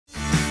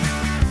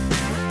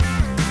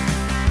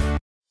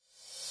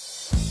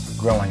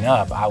growing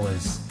up, I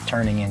was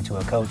turning into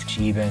a coach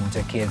even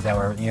to kids that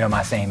were,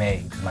 my same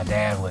age. My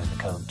dad was the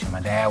coach, and my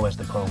dad was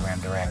the program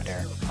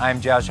director.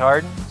 I'm Josh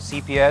Hardin,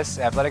 CPS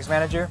Athletics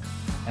Manager,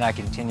 and I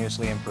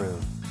continuously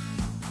improve.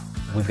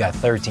 We've got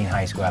 13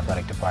 high school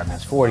athletic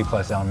departments, 40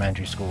 plus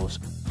elementary schools.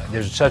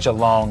 There's such a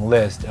long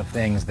list of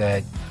things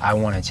that I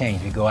want to change.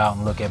 If you go out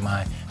and look at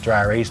my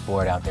dry erase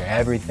board out there,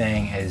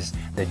 everything is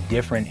the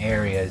different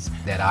areas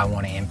that I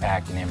want to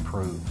impact and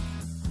improve.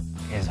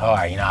 It's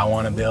hard. I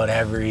want to build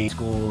every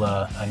school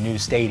a new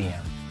stadium.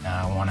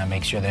 I want to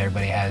make sure that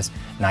everybody has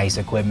nice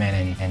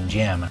equipment and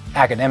gym.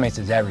 Academics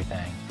is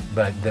everything,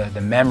 but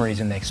the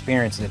memories and the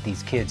experiences that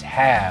these kids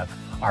have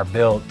are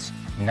built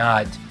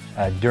not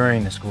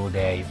during the school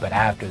day, but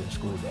after the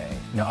school day.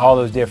 All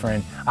those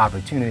different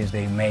opportunities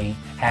they may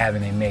have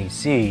and they may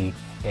see,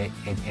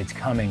 it's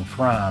coming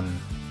from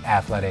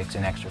athletics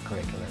and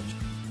extracurriculars.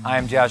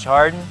 I'm Josh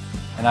Hardin,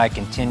 and I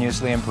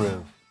continuously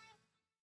improve.